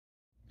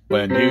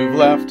When you've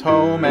left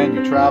home and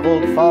you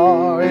traveled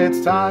far,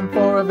 it's time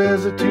for a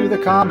visit to the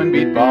Common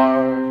Beat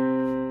Bar.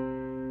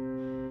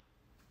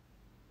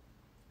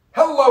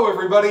 Hello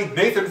everybody,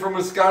 Nathan from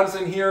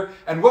Wisconsin here,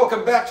 and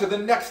welcome back to the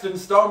next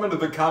installment of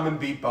the Common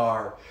Beat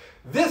Bar.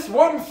 This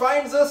one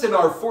finds us in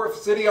our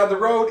fourth city on the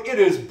road. It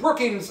is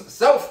Brookings,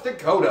 South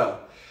Dakota.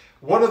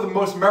 One of the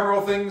most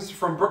memorable things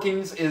from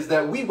Brookings is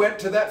that we went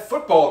to that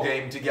football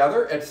game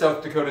together at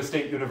South Dakota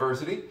State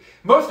University.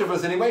 Most of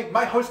us anyway.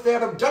 My host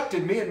dad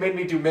abducted me and made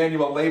me do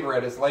manual labor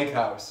at his lake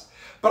house.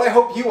 But I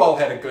hope you all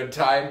had a good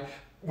time,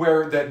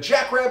 where the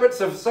Jackrabbits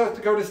of South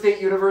Dakota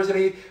State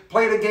University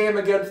played a game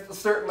against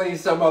certainly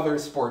some other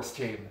sports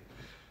team.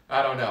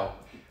 I don't know.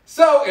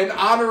 So, in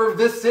honor of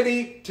this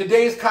city,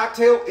 today's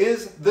cocktail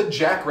is the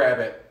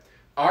Jackrabbit.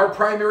 Our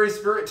primary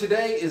spirit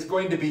today is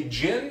going to be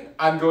gin.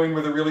 I'm going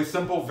with a really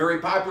simple, very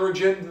popular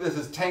gin. This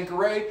is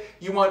Tanqueray.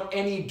 You want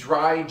any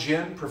dry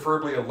gin,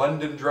 preferably a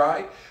London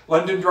Dry.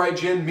 London Dry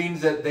gin means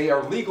that they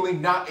are legally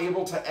not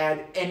able to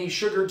add any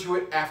sugar to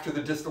it after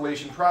the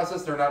distillation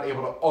process. They're not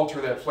able to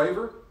alter that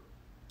flavor.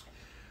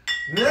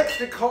 Next,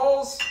 it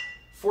calls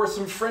for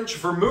some French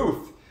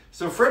vermouth.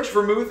 So French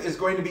vermouth is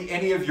going to be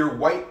any of your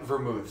white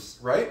vermouths,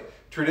 right?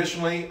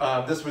 Traditionally,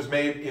 this was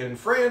made in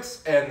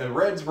France, and the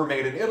reds were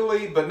made in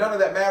Italy, but none of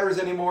that matters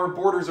anymore.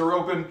 Borders are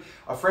open.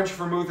 A French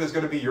vermouth is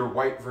going to be your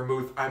white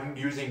vermouth. I'm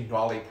using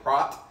Nolly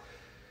Prat.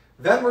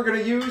 Then we're going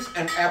to use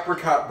an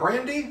apricot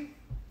brandy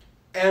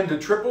and a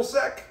triple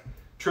sec.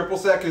 Triple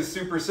sec is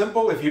super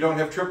simple. If you don't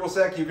have triple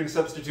sec, you can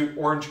substitute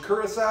orange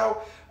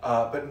curacao,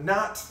 but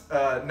not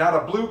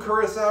a blue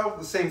curacao,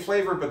 the same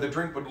flavor, but the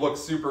drink would look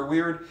super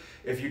weird.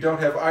 If you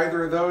don't have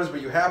either of those, but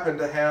you happen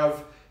to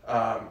have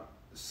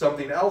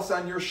something else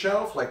on your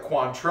shelf, like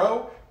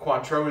Cointreau.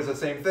 Cointreau is the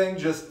same thing,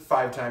 just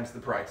 5 times the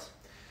price.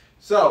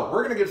 So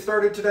we're going to get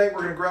started today.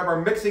 We're going to grab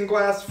our mixing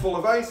glass full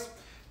of ice,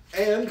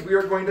 and we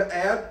are going to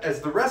add, as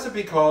the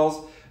recipe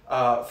calls,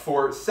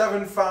 for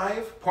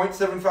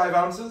 0.75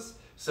 ounces.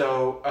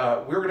 So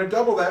we're going to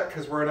double that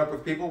because we're in Up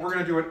With People. We're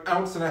going to do 1.5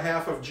 ounces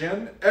of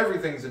gin.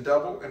 Everything's a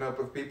double in Up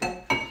With People.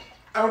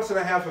 1.5 ounces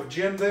of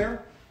gin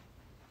there.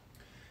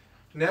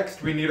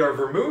 Next, we need our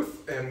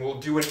vermouth, and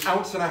we'll do 1.5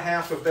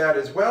 ounces of that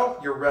as well.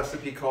 Your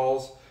recipe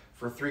calls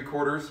for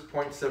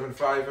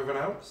 0.75 of an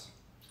ounce.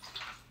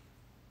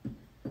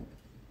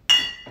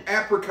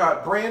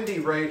 Apricot brandy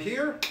right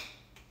here.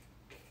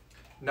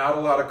 Not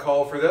a lot of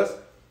call for this,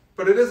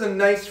 but it is a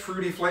nice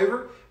fruity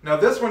flavor. Now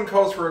this one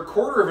calls for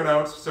 1/4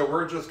 ounce, so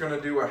we're just going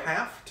to do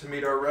 1/2 to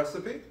meet our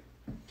recipe.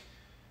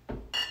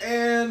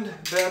 And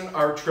then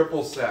our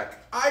triple sec.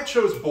 I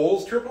chose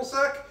Bowls triple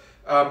sec.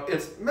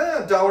 It's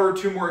 $1 or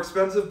 $2 more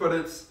expensive, but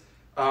it's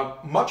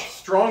much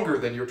stronger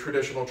than your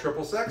traditional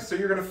triple sec, so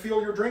you're going to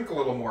feel your drink a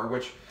little more,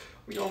 which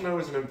we all know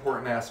is an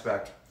important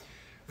aspect.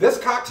 This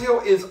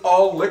cocktail is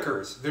all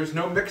liquors. There's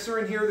no mixer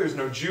in here, there's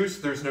no juice,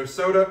 there's no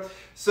soda.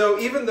 So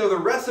even though the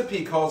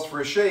recipe calls for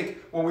a shake,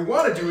 what we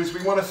want to do is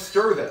we want to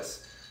stir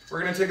this.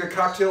 We're going to take a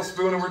cocktail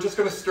spoon and we're just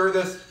going to stir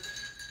this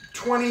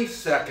 20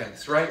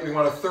 seconds, right? We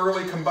want to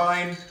thoroughly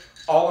combine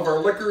all of our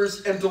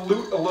liquors and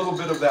dilute a little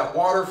bit of that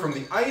water from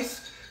the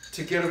ice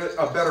to get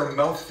a better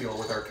mouthfeel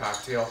with our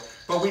cocktail.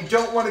 But we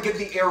don't want to get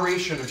the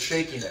aeration of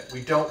shaking it.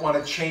 We don't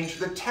want to change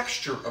the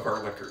texture of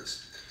our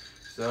liquors.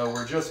 So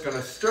we're just going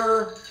to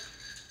stir.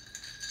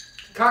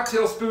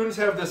 Cocktail spoons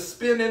have the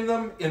spin in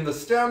them, in the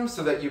stem,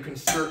 so that you can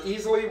stir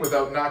easily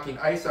without knocking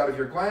ice out of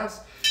your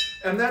glass.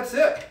 And that's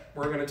it.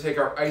 We're going to take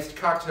our iced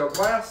cocktail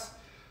glass,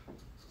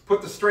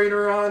 put the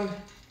strainer on,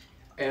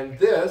 and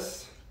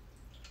this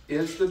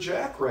is the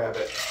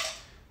Jackrabbit.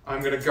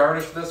 I'm going to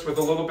garnish this with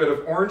a little bit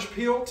of orange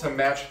peel to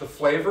match the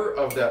flavor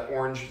of that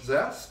orange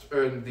zest,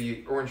 or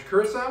the orange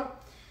curacao.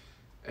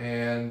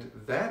 And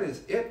that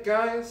is it,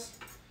 guys.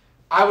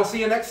 I will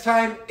see you next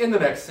time in the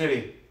next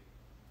city.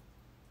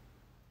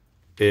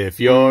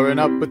 If you're in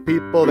Up With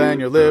People, then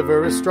your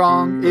liver is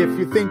strong. If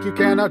you think you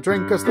cannot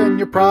drink us, then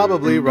you're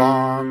probably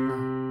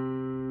wrong.